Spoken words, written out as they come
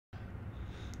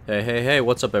Hey,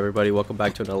 what's up everybody? Welcome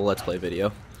back to another Let's Play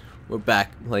video. We're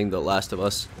back playing The Last of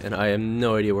Us, and I have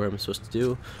no idea what I'm supposed to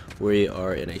do. We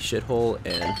are in a shithole,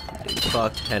 and getting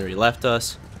fucked. Henry left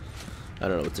us. I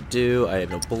don't know what to do. I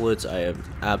have no bullets. I have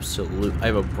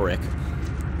a brick.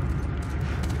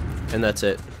 And that's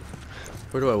it.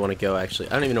 Where do I want to go, actually?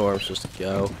 I don't even know where I'm supposed to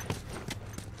go.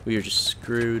 We are just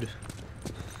screwed.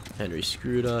 Henry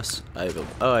screwed us.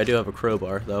 Oh, I do have a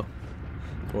crowbar, though.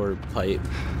 Or pipe.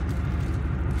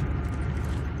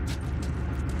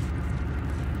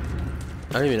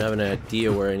 I don't even have an idea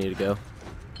where I need to go.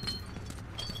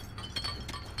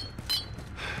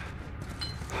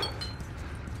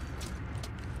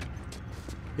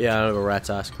 Yeah, I don't have a rat's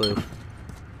ass clue.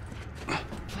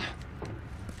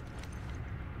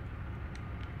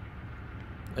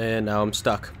 And now I'm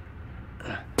stuck.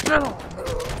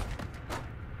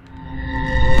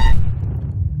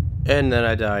 And then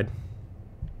I died.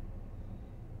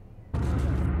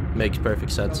 Makes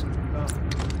perfect sense.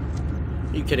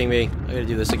 Are you kidding me? I gotta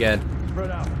do this again.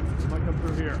 Spread out. It might come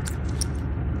through here.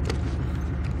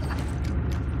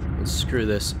 Let's screw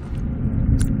this.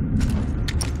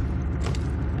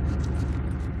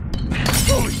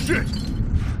 Holy shit!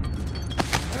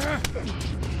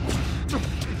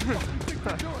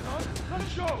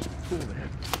 Let's go! Cool, man.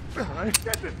 Alright,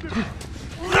 get this dude!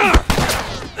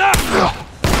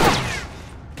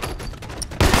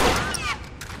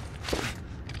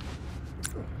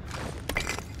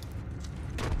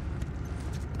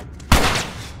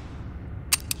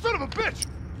 Son of a bitch!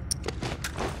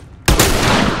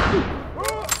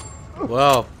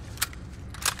 Whoa.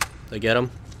 Did I get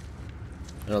him?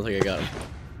 I don't think I got him.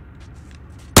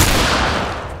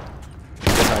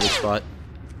 Good hiding spot.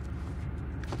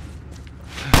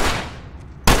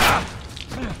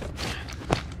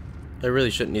 I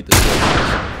really shouldn't need this.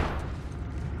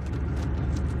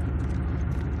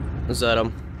 Is that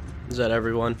him? Is that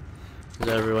everyone? Is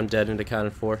that everyone dead and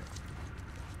accounted for?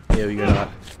 Yeah, you're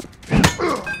not.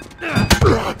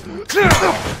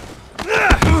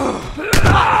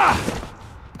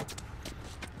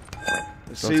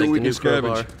 Let's see what we can scavenge.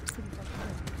 Crowbar.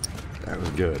 That was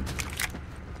good.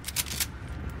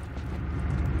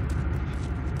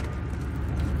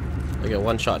 I got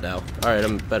one shot now. Alright,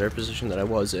 I'm in a better position than I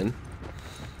was in.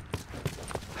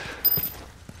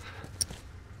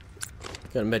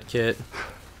 Got a med kit.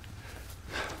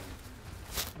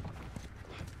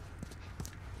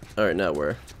 Alright, now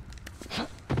where?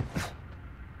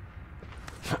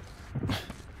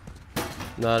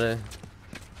 Not a...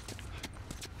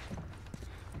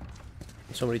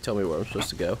 Somebody tell me where I'm supposed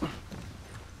to go.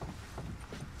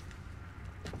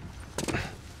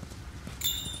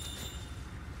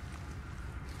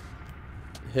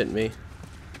 Hit me.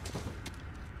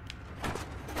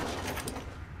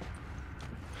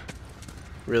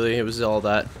 Really? It was all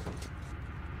that?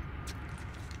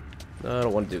 No, I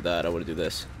don't want to do that. I want to do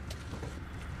this.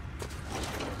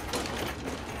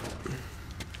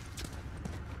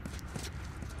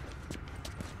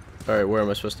 Alright, where am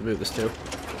I supposed to move this to?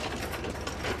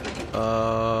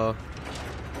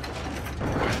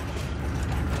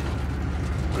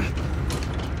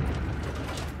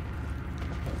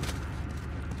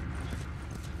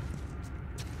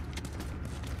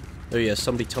 Oh yeah,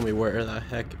 somebody tell me where the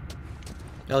heck.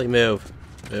 Ellie, move.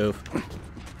 Move.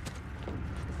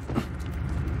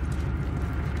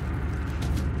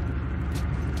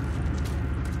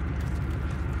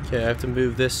 Okay, I have to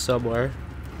move this somewhere.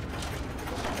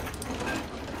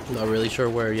 Not really sure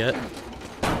where yet.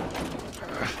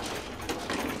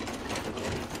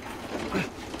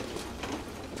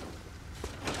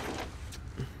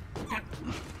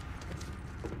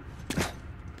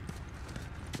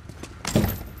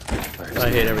 I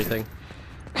hate everything.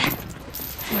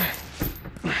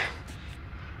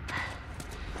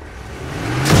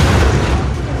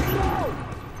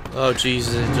 Oh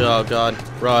Jesus, oh God,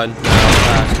 run,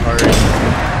 fast, hurry.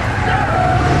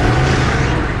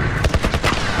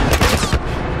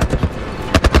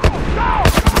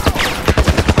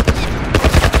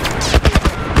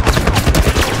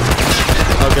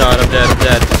 Oh God, I'm dead, I'm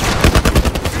dead.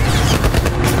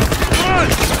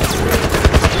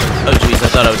 Oh jeez, I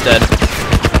thought I was dead.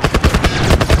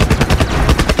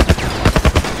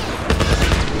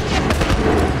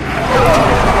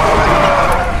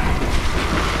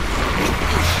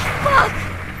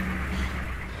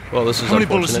 Well, this is How many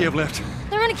bullets do you have left?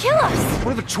 They're gonna kill us!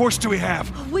 What other choice do we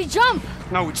have? We jump!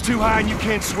 No, it's too high and you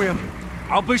can't swim.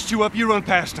 I'll boost you up, you run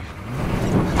past them.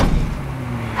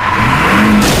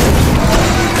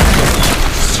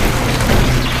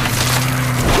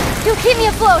 You keep me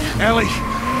afloat! Ellie!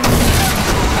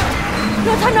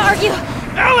 No time to argue!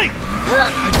 Ellie!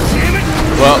 God damn it!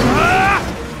 Well.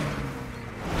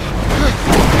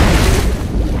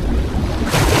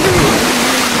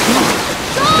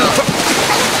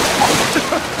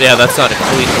 Yeah, that's not a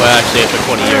clean. Well, actually, after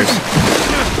 20 years.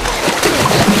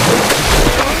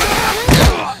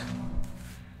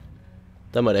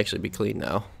 That might actually be clean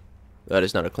now. That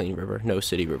is not a clean river. No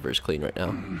city river is clean right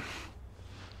now.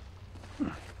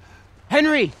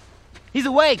 Henry! He's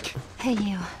awake! Hey,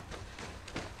 you.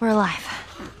 We're alive.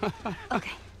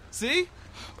 Okay. See?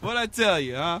 What'd I tell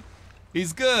you, huh?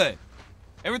 He's good.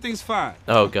 Everything's fine.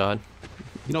 Oh, God.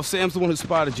 You know, Sam's the one who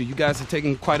spotted you. You guys are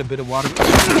taking quite a bit of water.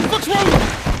 What's wrong?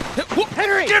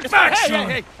 Henry! Get back,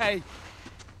 son! Hey.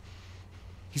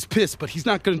 He's pissed, but he's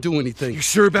not gonna do anything. You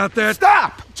sure about that?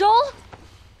 Stop! Joel?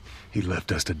 He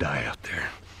left us to die out there.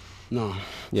 No.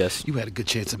 Yes. You had a good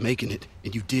chance of making it,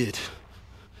 and you did.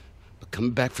 But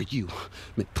coming back for you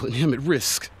meant putting him at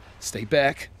risk. Stay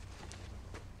back.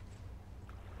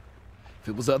 If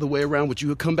it was the other way around, would you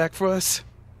have come back for us?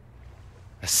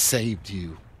 I saved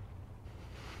you.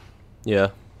 Yeah.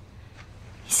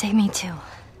 You saved me too.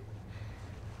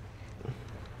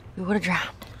 We would have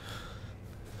drowned.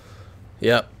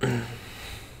 Yep.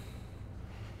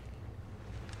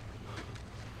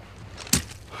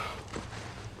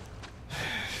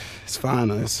 It's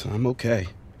fine, I'm okay.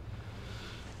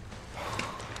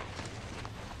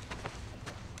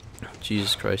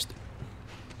 Jesus Christ.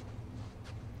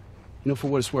 You know, for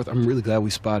what it's worth, I'm really glad we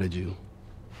spotted you.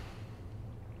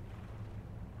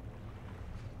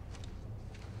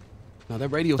 Now, that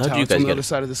radio How'd you tower's guys on the get other it?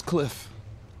 side of this cliff.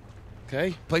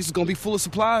 Okay? Place is gonna be full of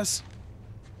supplies.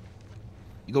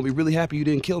 You're gonna be really happy you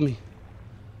didn't kill me.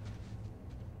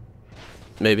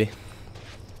 Maybe.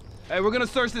 Hey, we're gonna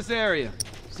search this area.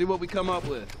 See what we come up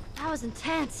with. That was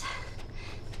intense.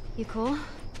 You cool?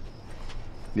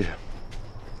 Yeah.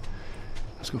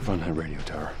 Let's go find that radio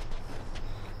tower.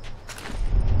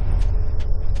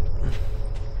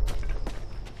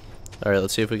 Alright,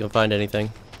 let's see if we can find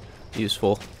anything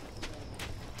useful.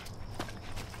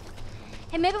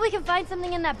 Hey, maybe we can find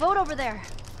something in that boat over there.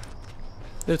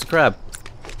 It's a crab.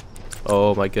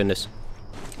 Oh my goodness.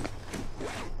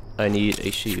 I need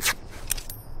a sheep.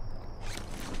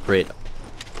 Great.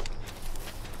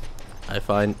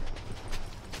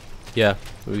 Yeah,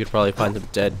 we could probably find some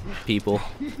dead people.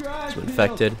 Some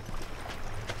infected.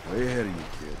 Way ahead of you,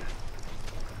 kid.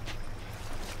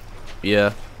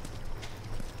 Yeah.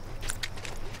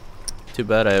 Too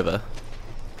bad I have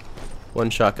one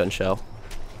shotgun shell.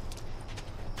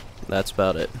 That's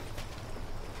about it.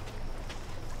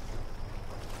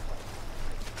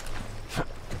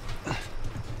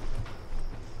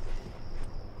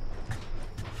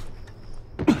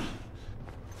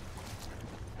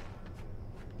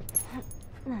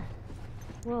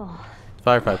 Whoa.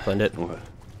 Firefight blend it. What?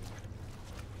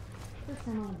 First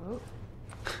time on a boat.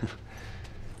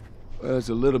 Well, it's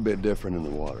a little bit different in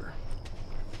the water.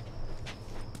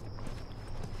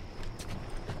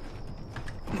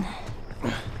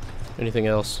 Anything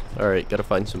else? Alright, gotta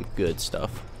find some good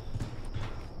stuff.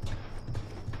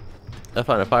 I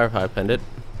found a firefly pendant,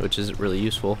 which isn't really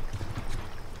useful.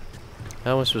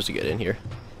 How am I supposed to get in here?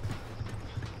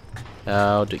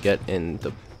 How to get in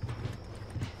the...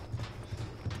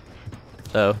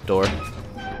 Oh, door.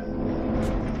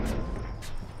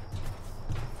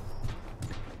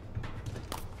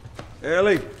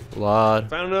 Ellie, Lord.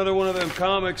 found another one of them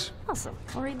comics. Awesome.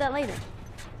 I'll read that later.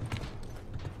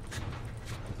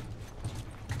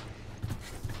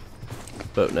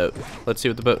 Boat note. Let's see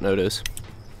what the boat note is.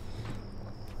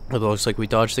 It looks like we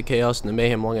dodged the chaos and the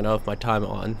mayhem long enough. My time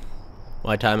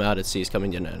out at sea is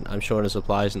coming to an end. I'm short of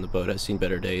supplies and the boat has seen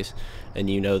better days. And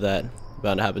you know that.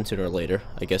 Bound to happen sooner or later.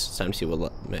 I guess it's time to see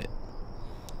what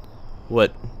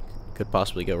could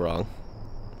possibly go wrong.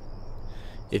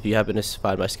 If you happen to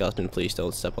find my skeleton, please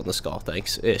don't step on the skull.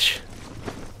 Thanks. Ish.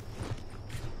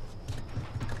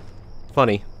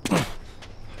 Funny.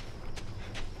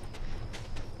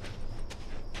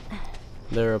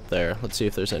 They're up there. Let's see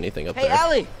if there's anything up Hey, there.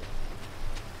 Allie!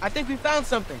 I think we found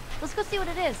something. Let's go see what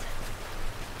it is.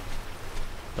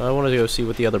 I wanted to go see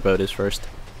what the other boat is first.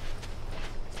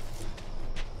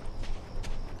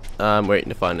 I'm waiting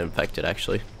to find infected,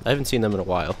 actually. I haven't seen them in a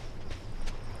while.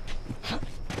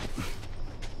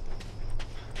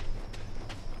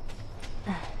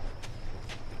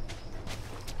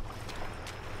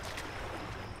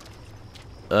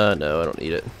 No, I don't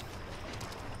need it.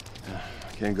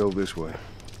 Can't go this way.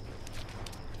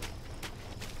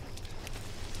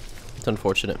 It's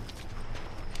unfortunate.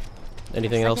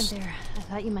 Anything Second else? there. I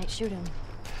thought you might shoot him.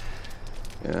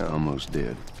 Yeah, almost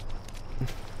did.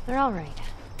 They're all right.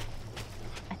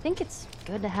 I think it's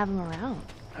good to have them around.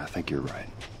 I think you're right.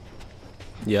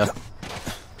 Yeah.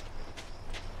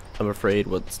 I'm afraid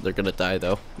they're gonna die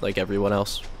though, like everyone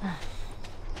else.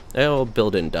 Oh, Bill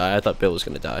didn't die. I thought Bill was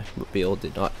gonna die, but Bill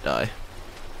did not die.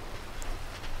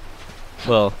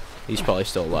 Well, he's probably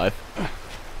still alive.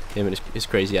 Him and his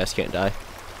crazy ass can't die.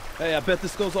 Hey, I bet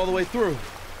this goes all the way through.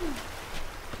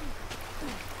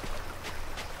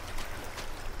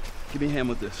 Give me a hand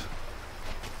with this.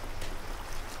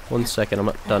 1 second, I'm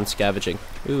not done scavenging.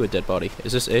 Ooh, a dead body.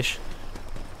 Is this Ish?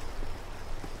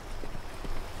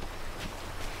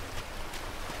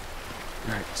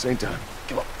 All right, same time.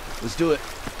 Come on. Let's do it.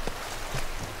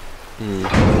 All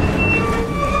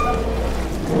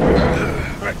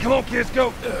right, come on, kids,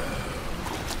 go.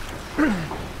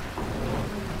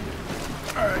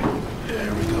 All right,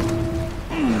 there we go.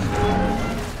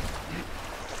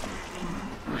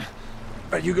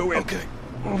 All right, you go in. Okay.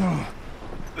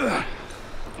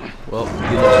 Well, we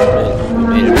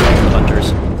made it from the hunters.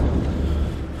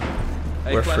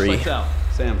 Hey, We're free. flashlights out.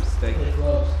 Sam, stay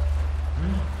close.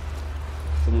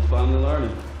 Someone's finally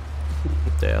learning.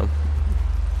 Damn.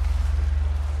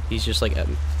 He's just like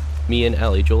me and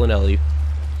Ellie, Joel and Ellie,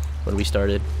 when we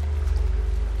started.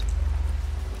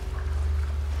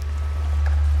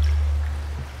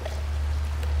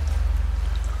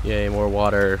 Yay, more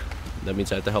water. That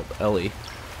means I have to help Ellie.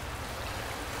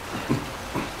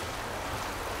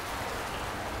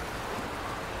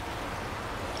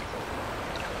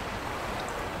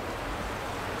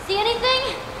 See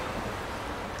anything?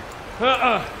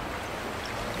 I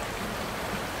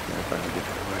finally get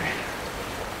that away.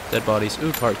 Dead bodies.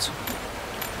 Ooh, parts.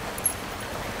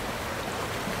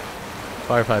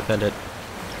 Firefly pendant.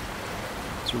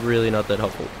 It's really not that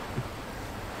helpful.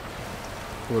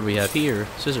 What do we have here?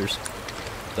 Scissors.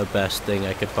 The best thing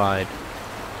I could find.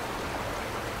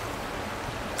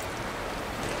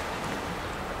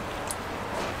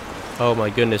 Oh my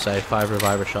goodness, I had 5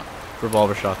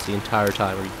 revolver shots the entire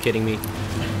time. Are you kidding me?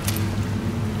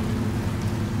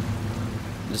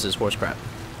 This is horse crap.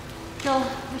 Joel,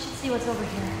 we should see what's over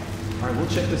here. All right, we'll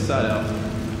check this side out.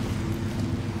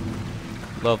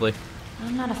 Lovely.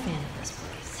 I'm not a fan of this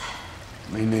place.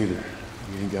 Me neither.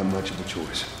 We ain't got much of a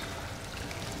choice.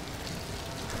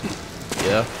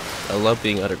 Yeah, I love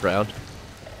being underground.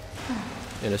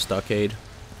 In a stockade.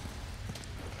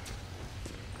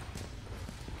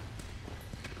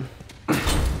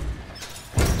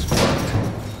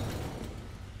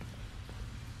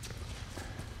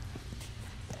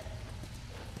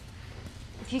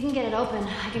 If you can get it open,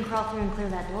 I can crawl through and clear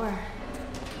that door.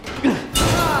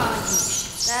 Oh,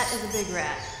 that is a big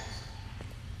rat.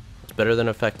 It's better than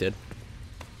affected.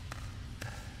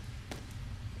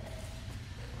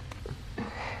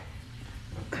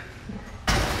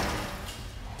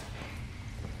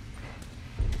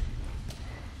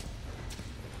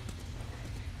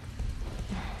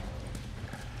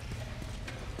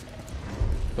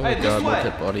 Oh my Hey, god, this more way.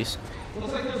 dead bodies.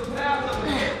 Looks like there's a path over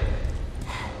here.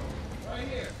 Right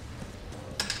here.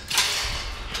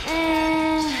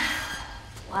 And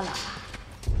voila.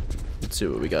 Let's see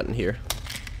what we got in here.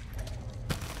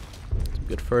 Some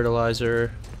good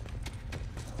fertilizer.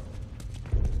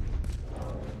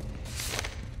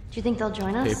 Do you think they'll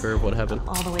join us? Paper, what happened?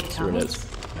 All the way to Sewer Tommy's? notes.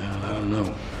 Well, I don't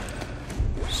know.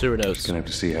 Sewer Just notes. gonna have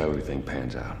to see how everything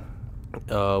pans out.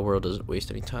 World doesn't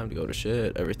waste any time to go to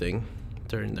shit. Everything.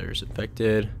 Turn there's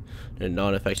infected. And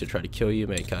non-infected try to kill you.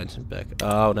 Mankind's back.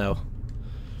 Oh no.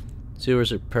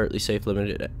 Sewers are partly safe.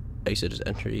 Limited exit is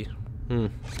entry.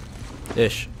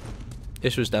 Ish.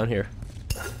 Ish was down here.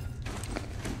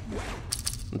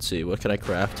 Let's see. What can I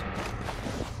craft?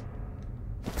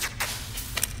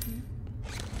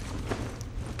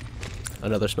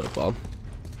 Another smoke bomb.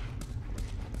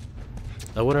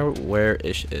 I wonder where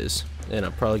Ish is. And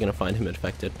I'm probably gonna find him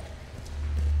infected.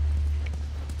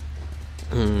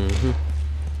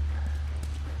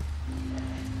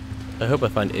 I hope I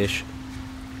find Ish.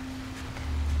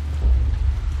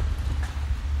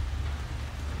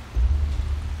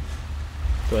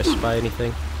 Do I spy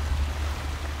anything?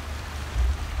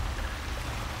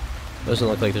 Doesn't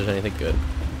look like there's anything good.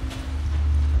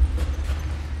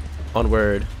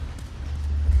 Onward.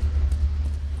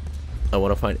 I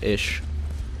want to find Ish.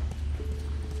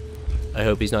 I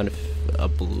hope he's not a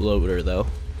bloater, though.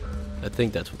 I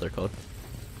think that's what they're called.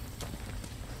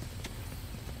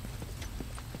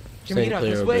 Can we Staying get out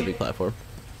clear this of way? baby platform.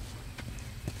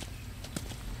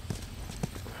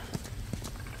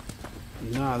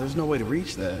 Nah, there's no way to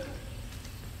reach that.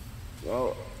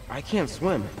 Well, I can't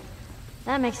swim.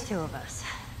 That makes 2 of us.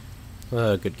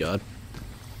 Oh, good God.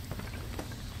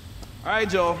 All right,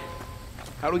 Joel.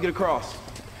 How do we get across?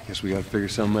 Guess we gotta figure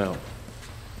something out.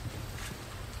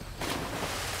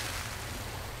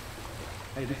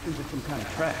 Hey, this seems like some kind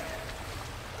of track.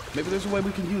 Maybe there's a way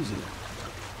we can use it.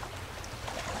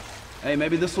 Hey,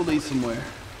 maybe this will lead somewhere.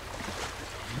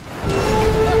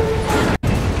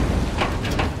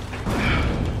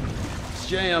 It's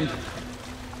jammed.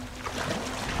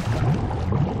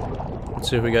 Let's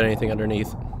see if we got anything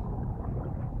underneath.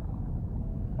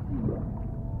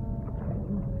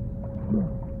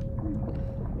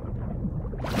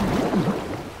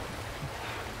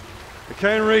 I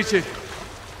can't reach it.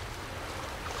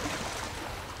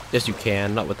 Yes, you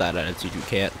can. Not with that attitude, you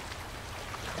can't.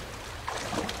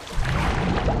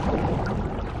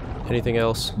 Anything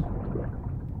else?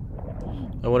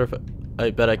 I wonder if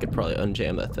I bet I could probably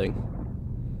unjam that thing.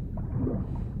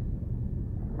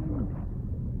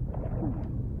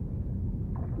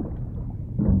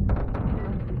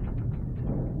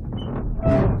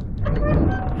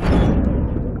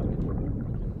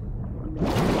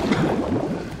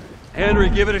 Henry,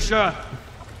 give it a shot.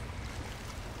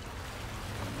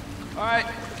 All right.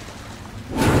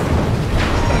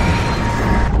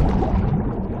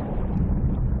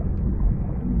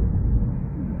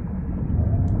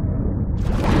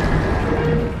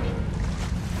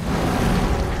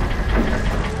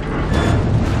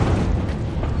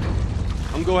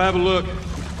 I'm gonna have a look.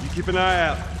 You keep an eye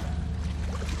out.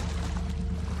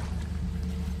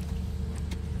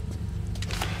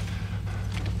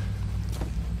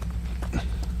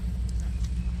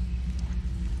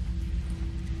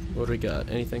 What do we got?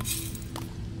 Anything?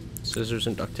 Scissors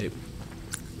and duct tape.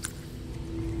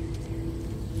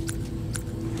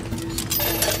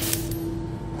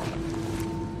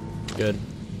 Good.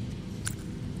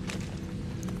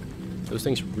 Those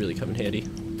things really come in handy.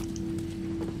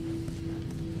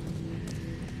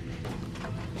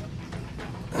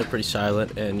 They're pretty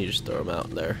silent, and you just throw them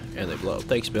out there, and they blow up.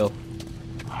 Thanks, Bill.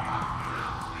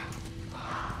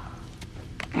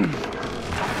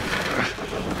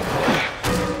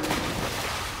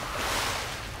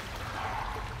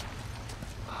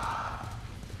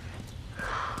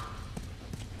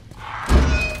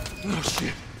 Oh,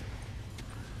 shit.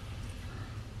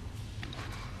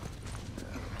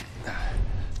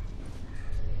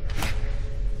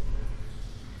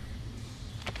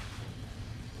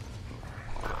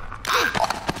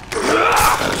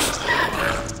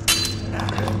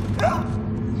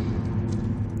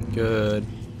 Good.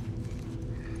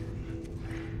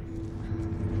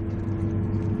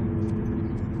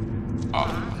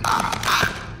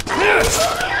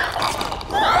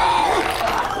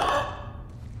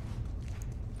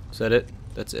 Is that it?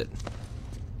 That's it.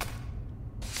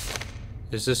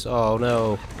 Is this? Oh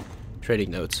no.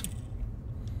 Trading notes.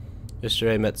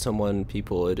 Yesterday I met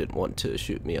people who didn't want to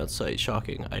shoot me on sight.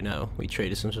 Shocking, I know. We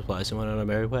traded some supplies and went on our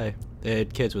merry way. They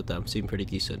had kids with them, seemed pretty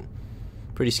decent.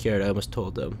 Pretty scared, I almost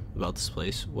told them about this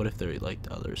place. What if they liked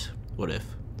others? What if?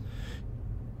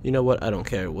 You know what? I don't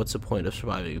care. What's the point of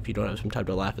surviving if you don't have some time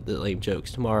to laugh at the lame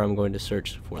jokes? Tomorrow I'm going to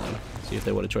search for them. See if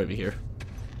they want to join me here.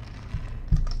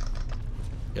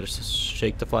 Gotta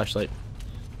shake the flashlight.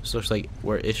 This looks like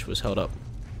where Ish was held up.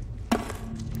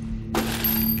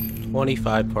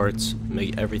 25 parts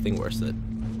make everything worth it.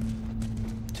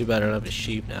 Too bad I don't have a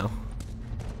sheep now.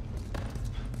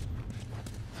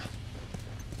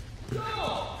 You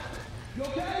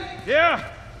okay? Yeah!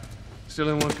 Still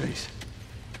in one piece.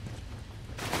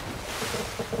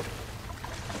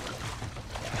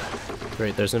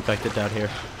 Great, there's infected down here.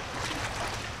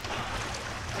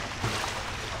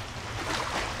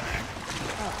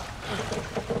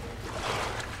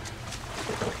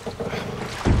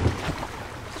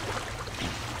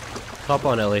 Hop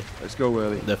on, Ellie. Let's go,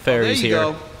 Ellie. The ferry's there you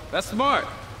here. go. That's smart.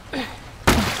 I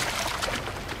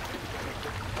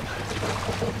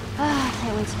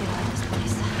can't wait to get out of this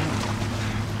place.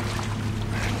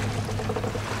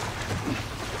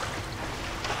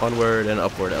 Onward and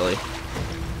upward, Ellie.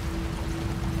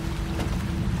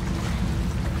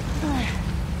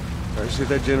 I see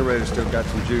that generator still got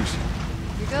some juice.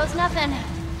 Here goes nothing.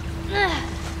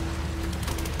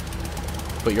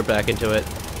 Put your back into it.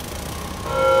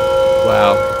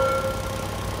 Wow.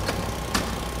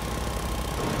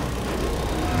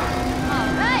 All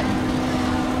right.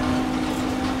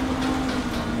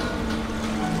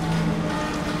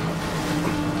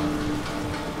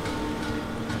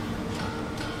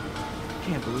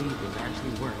 Can't believe it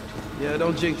actually worked. Yeah,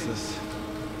 don't jinx us.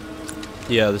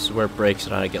 Yeah, this is where it breaks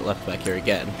and I get left back here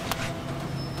again.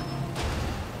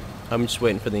 I'm just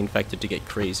waiting for the infected to get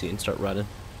crazy and start running.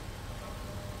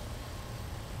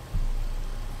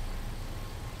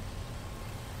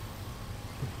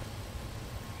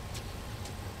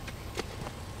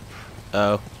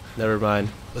 Oh, never mind.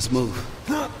 Let's move.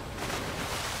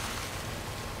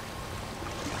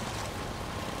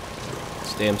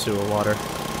 Damn sewer water.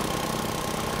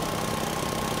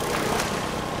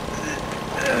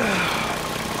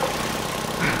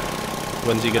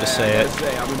 When's he gonna say it?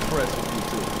 Say, I'm impressed with you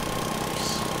two.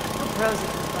 We're pros at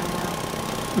this by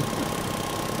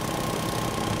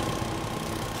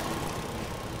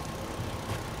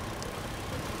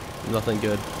now. Nothing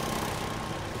good.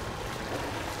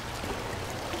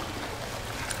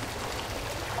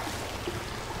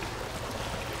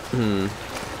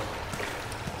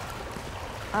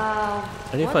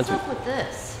 I need to find What's some. up with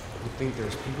this? You think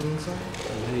there's people inside?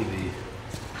 Maybe.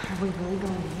 Are we really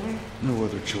going in there? No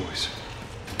other choice.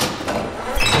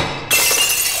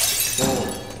 Whoa.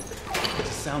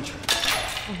 It's a soundtrack.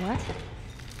 What?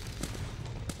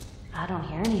 I don't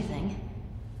hear anything.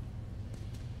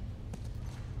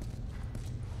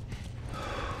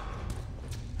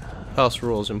 House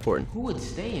rule is important. Who would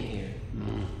stay in here?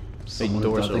 Someone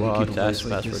doors thought are they could locked, keep a place ask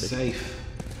like this password. safe.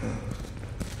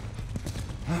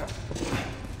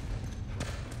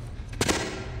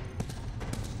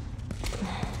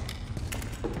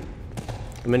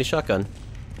 A mini shotgun.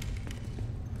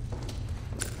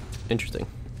 Interesting.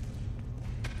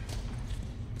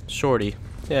 Shorty.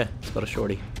 Yeah, it's about a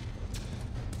shorty.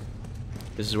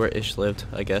 This is where Ish lived,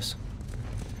 I guess.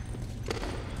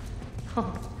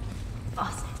 Oh,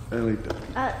 awesome. Ellie,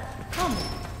 Come.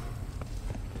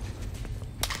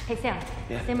 Hey, Sam.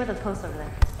 Yeah? Stand by the post over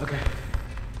there. Okay.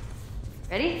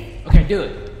 Ready? Okay, do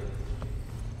it.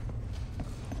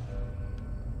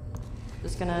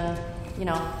 Just gonna, you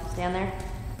know, stand there.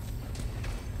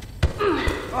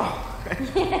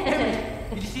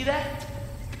 Did you see that?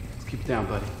 Let's keep it down,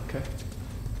 buddy, okay?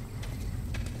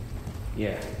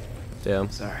 Yeah. Damn.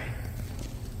 Sorry.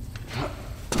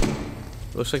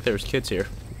 Looks like there's kids here.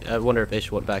 I wonder if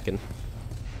Ish went back and...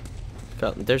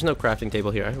 There's no crafting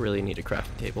table here. I really need a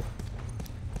crafting table.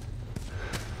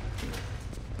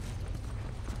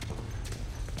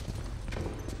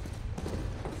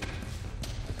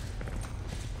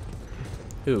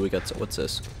 Ooh, we got some, what's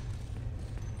this?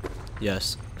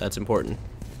 Yes, that's important.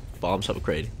 Bombs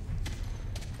upgrade.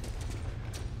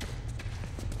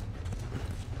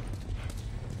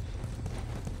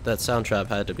 That sound trap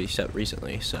had to be set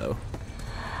recently, so...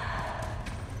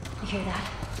 You hear that?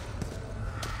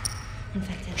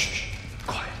 Infected.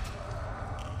 quiet.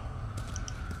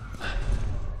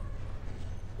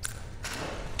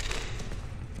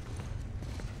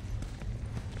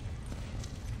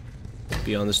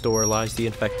 Beyond this door lies the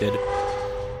infected.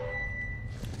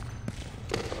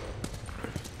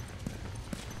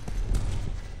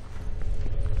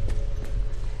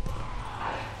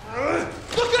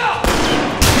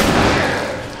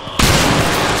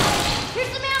 Here's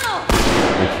some ammo!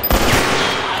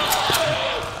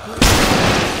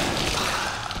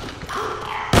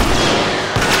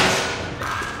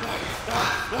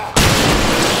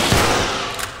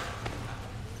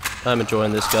 I'm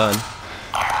enjoying this gun.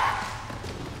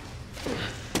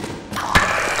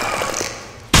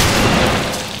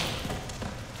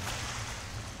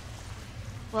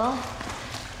 Well,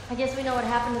 I guess we know what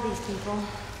happened to these people.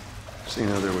 Seeing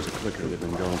how there was a clicker, they've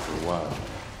been gone for a while.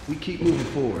 We keep moving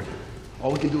forward.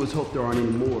 All we can do is hope there aren't any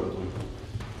more of them.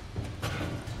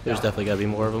 There's definitely gotta be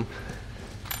more of them.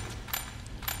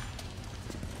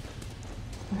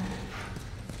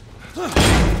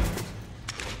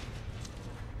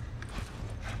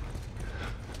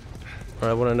 Or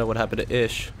I want to know what happened to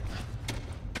Ish.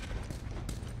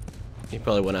 He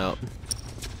probably went out.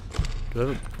 Do I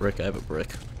have a brick? I have a brick.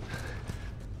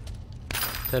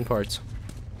 10 parts.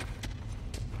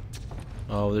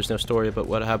 Oh, there's no story about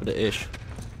what happened to Ish.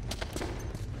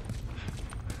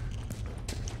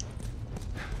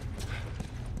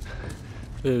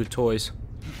 Ooh, toys.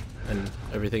 And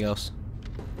everything else.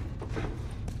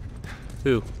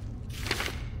 Who?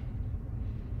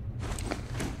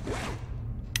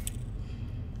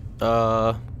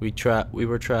 We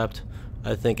were trapped.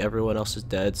 I think everyone else is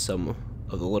dead. Some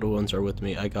of the little ones are with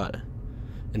me. I got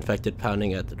infected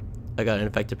pounding. I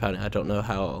don't know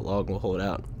how long we'll hold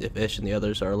out. If Ish and the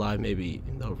others are alive, maybe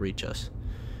they'll reach us.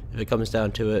 If it comes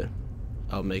down to it,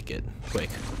 I'll make it quick.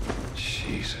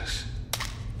 Jesus.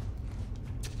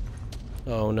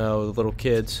 Oh no, the little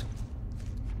kids.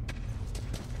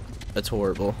 That's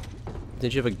horrible.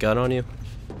 Did you have a gun on you?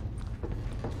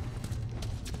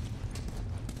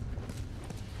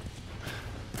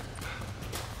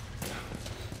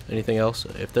 Anything else?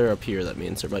 If they're up here, that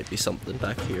means there might be something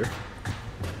back here.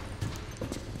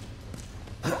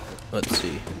 Let's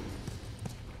see.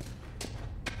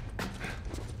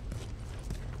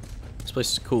 This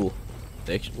place is cool.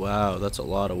 Wow, that's a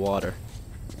lot of water.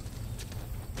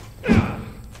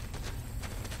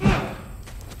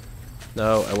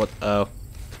 No, I want... Oh.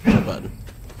 No button.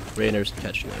 Rainer's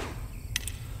catch note.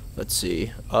 Let's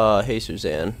see. Hey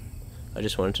Suzanne. I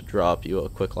just wanted to drop you a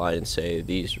quick line and say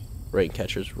these rain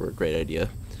catchers were a great idea.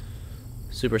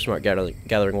 Super smart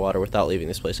gathering water without leaving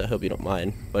this place. I hope you don't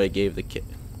mind. But I gave the kids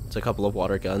a couple of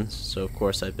water guns, so of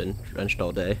course I've been drenched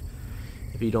all day.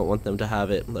 If you don't want them to have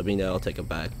it, let me know. I'll take them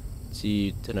back. See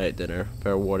you tonight at dinner.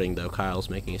 Fair warning though, Kyle's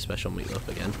making a special meatloaf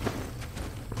again.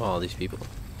 All these people.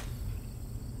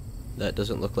 That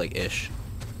doesn't look like Ish.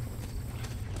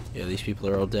 Yeah, these people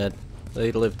are all dead.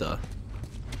 They lived a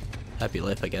happy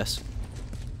life, I guess.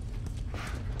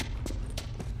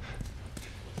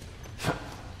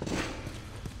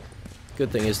 Good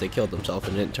thing is they killed themselves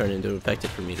and didn't turn into infected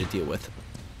for me to deal with.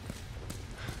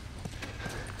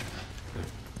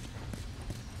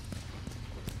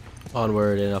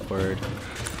 Onward and upward.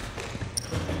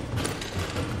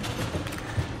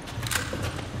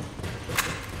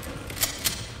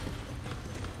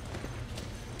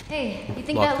 Hey, you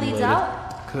think Locked that and leads loaded.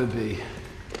 out? Could be.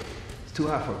 It's too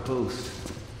high for a post.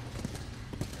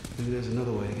 Maybe there's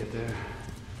another way to get there.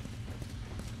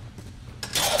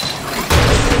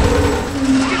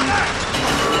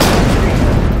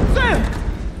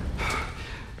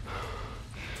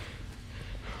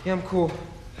 Yeah, I'm cool.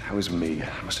 That was me.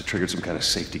 I must have triggered some kind of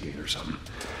safety gate or something.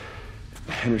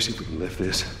 Henry, see if we can lift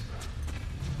this.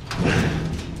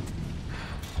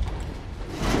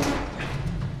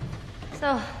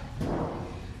 So,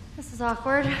 this is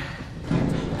awkward.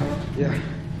 Yeah,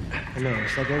 I know.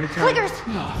 It's like every time. Clickers!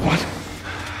 What?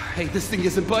 Hey, this thing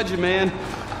isn't budging, man.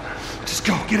 Just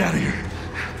go. Get out of here.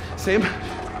 Sam,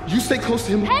 you stay close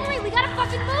to him. Henry, we gotta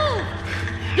fucking move!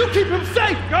 You keep him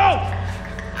safe. Go!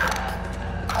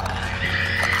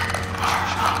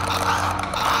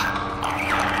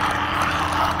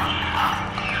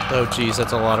 Oh geez,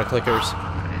 that's a lot of clickers.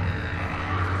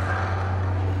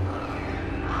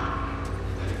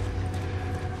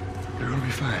 You're gonna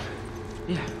be fine.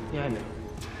 Yeah, I know.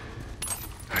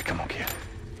 All right, come on, kid.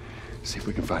 See if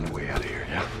we can find a way out of here,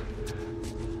 yeah?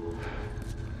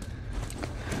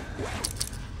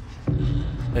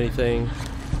 Anything?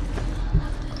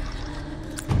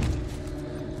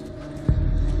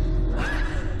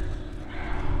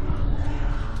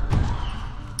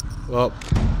 Well,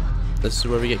 this is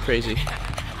where we get crazy.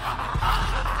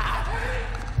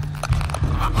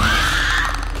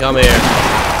 Come here.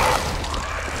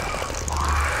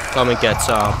 Come and get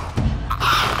some.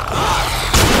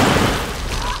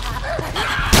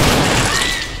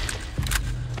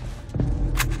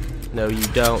 No, you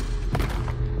don't.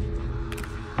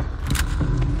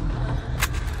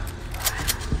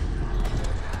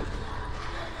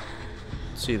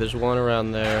 See, there's one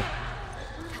around there.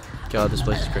 God, this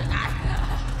place is great.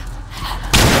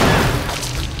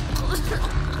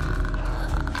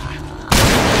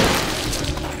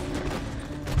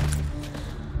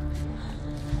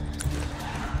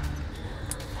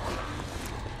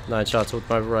 Nine shots with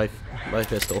my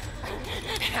pistol.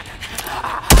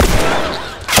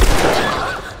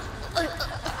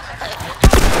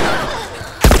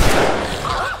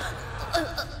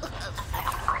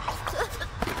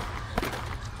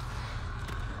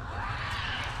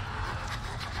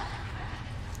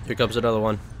 Here comes another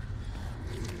one.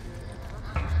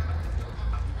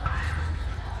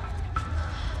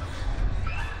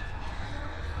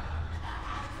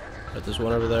 Right, there's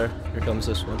one over there. Here comes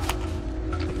this one.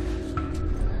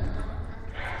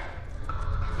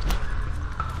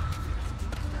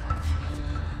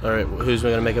 Alright, who's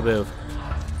gonna make a move?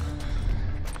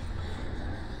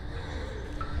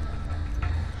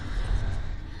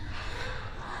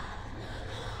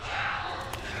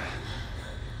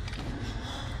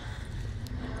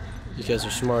 You guys are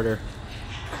smarter.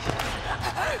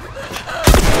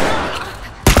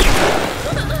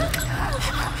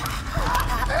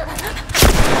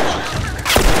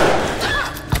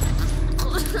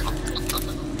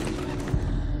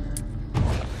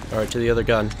 Alright, to the other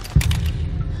gun.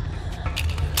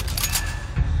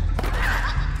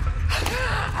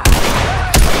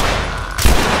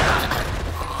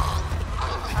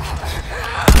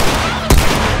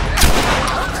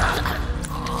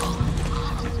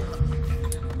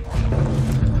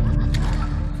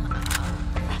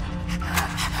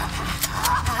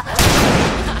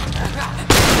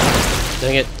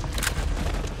 Dang it.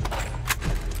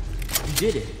 You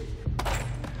did it.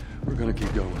 We're gonna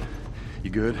keep going. You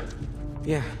good?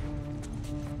 Yeah.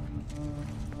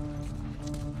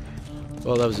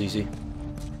 Well, that was easy.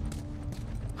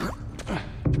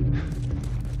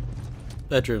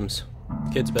 Bedrooms.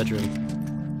 Kid's bedroom.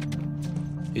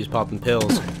 He's popping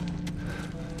pills.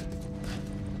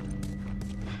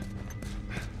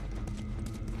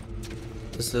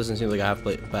 This doesn't seem like a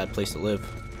bad place to live.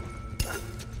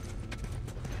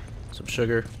 Some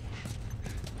sugar.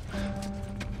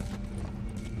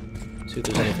 See if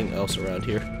there's anything else around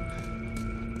here.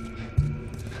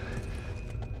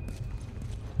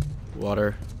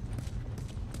 Water.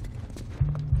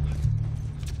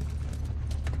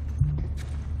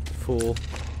 Full.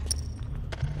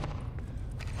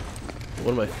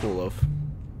 What am I full of?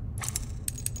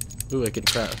 Ooh, I can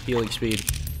craft healing speed.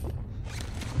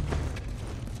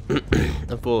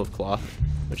 I'm full of cloth,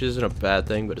 which isn't a bad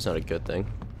thing, but it's not a good thing.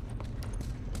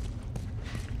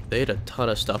 They had a ton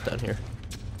of stuff down here.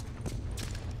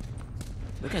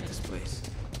 Look at this place.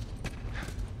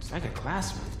 It's like a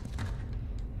classroom.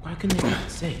 Why couldn't they be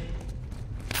safe?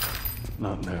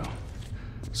 Not now.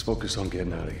 Let's focus on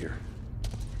getting out of here.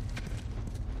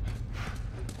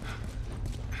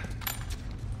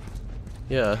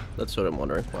 Yeah, that's what I'm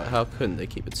wondering. Why, how couldn't they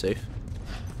keep it safe?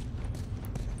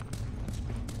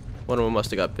 One of them must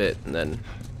have got bit and then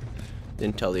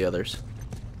didn't tell the others.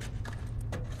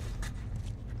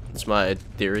 That's my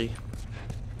theory.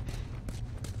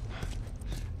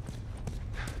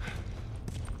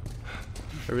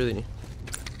 I really need.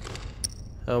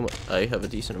 I have a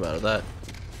decent amount of that.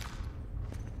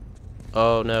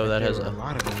 Oh no, that has a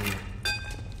lot of them here.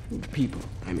 People,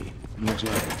 I mean, most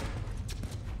likely.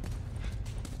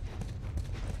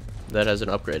 That has an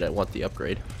upgrade. I want the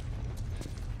upgrade.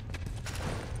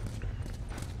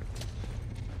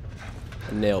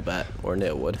 A nail bat or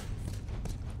nail wood.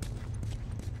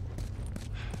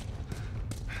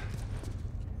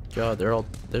 God,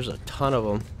 there's a ton of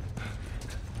them.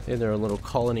 And they're a little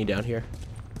colony down here.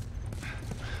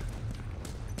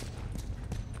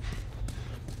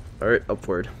 Alright,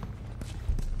 upward.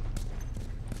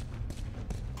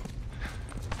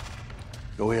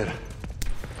 Go ahead.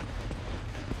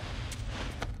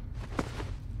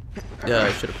 Yeah,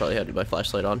 I should have probably had my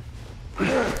flashlight on.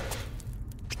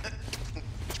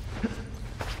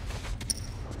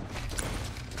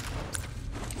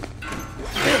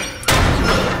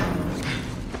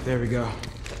 There we go.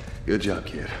 Good job,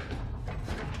 kid.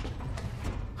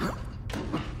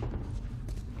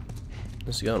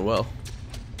 This is going well.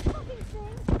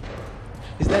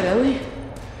 Is that Ellie?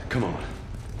 Come on.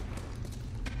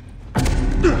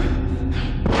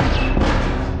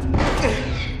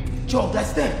 Joel,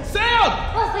 that's them.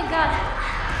 Oh, thank God.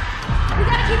 We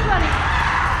gotta keep running.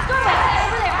 Doorway,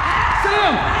 over there.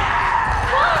 Sam!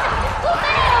 Run! There's so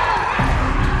many of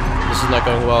them! This is not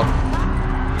going well.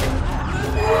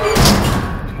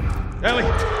 Ellie,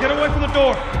 get away from the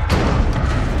door.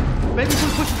 Maybe we can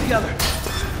push it together.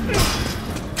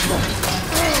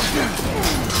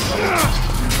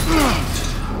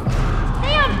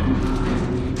 Sam!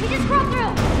 He just crawled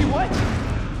through. He what?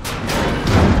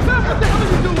 Sam, what the hell are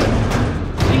you doing?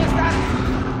 Hands got it.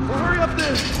 Well, hurry up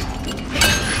then.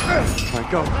 All right,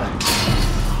 go.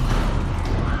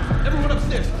 Everyone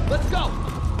upstairs. Let's go.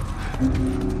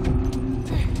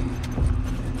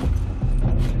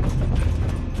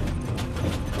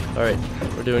 Alright,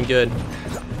 we're doing good.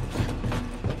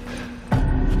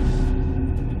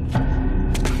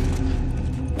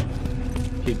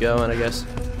 Keep going, I guess.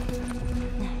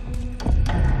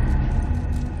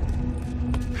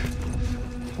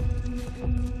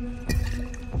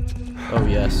 Oh,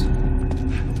 yes.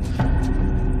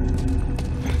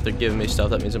 They're giving me stuff,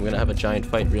 that means I'm gonna have a giant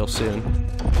fight real soon.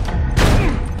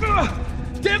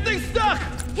 Damn thing's stuck!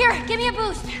 Here, give me a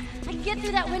boost. I can get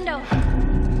through that window.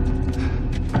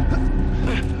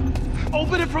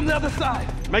 Open it from the other side.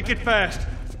 Make it fast.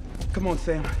 Come on,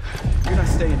 Sam. You're not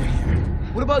staying in here.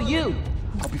 What about you?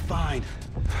 I'll be fine.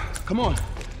 Come on,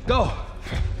 go.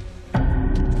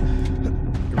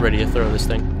 You ready to throw this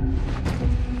thing?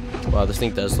 Wow, this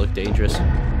thing does look dangerous.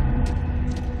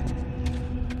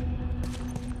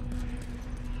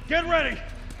 Get ready. Here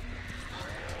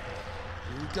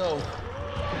we go.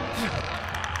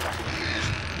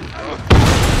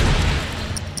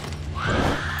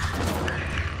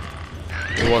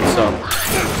 You want some?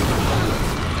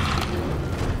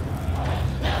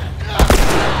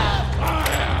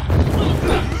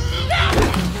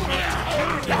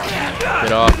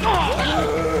 Get off.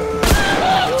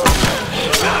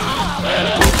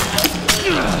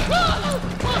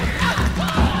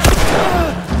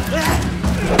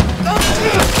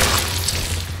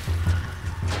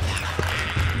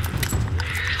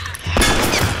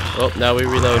 Oh, now we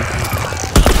reload.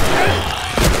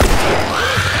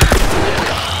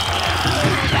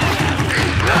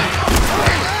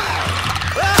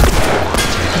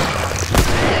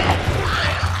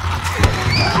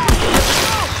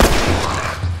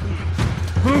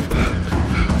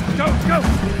 Go, go.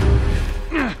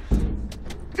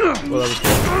 Well, that was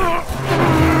good.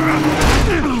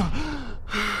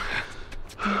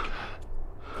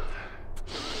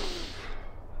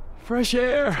 Fresh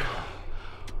air.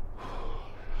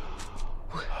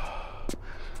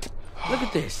 Look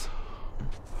at this.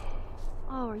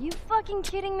 Oh, are you fucking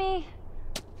kidding me?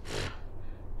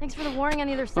 Thanks for the warning on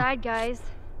either side, guys.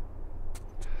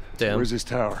 Damn. Where's this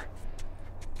tower?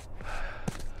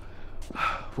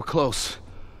 We're close.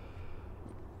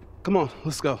 Come on,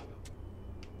 let's go.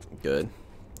 Good.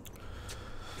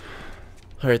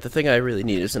 Alright, the thing I really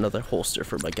need is another holster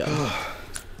for my gun.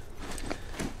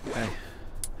 Hey,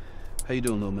 how you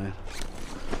doing, little man?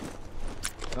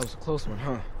 That was a close one,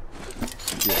 huh?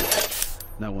 Yeah,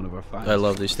 not one of our finest. I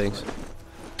love these things.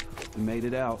 We made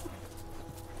it out.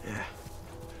 Yeah.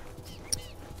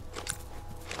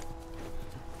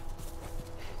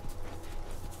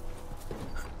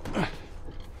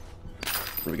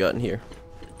 What do we got in here?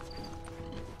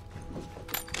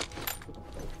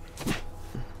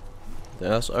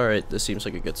 Alright, this seems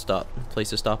like a good place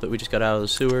to stop it. We just got out of the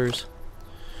sewers,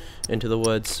 into the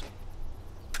woods.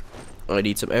 I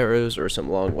need some arrows or some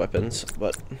long weapons,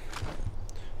 but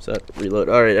so reload.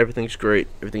 Alright, everything's great.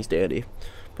 Everything's dandy.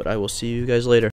 But I will see you guys later.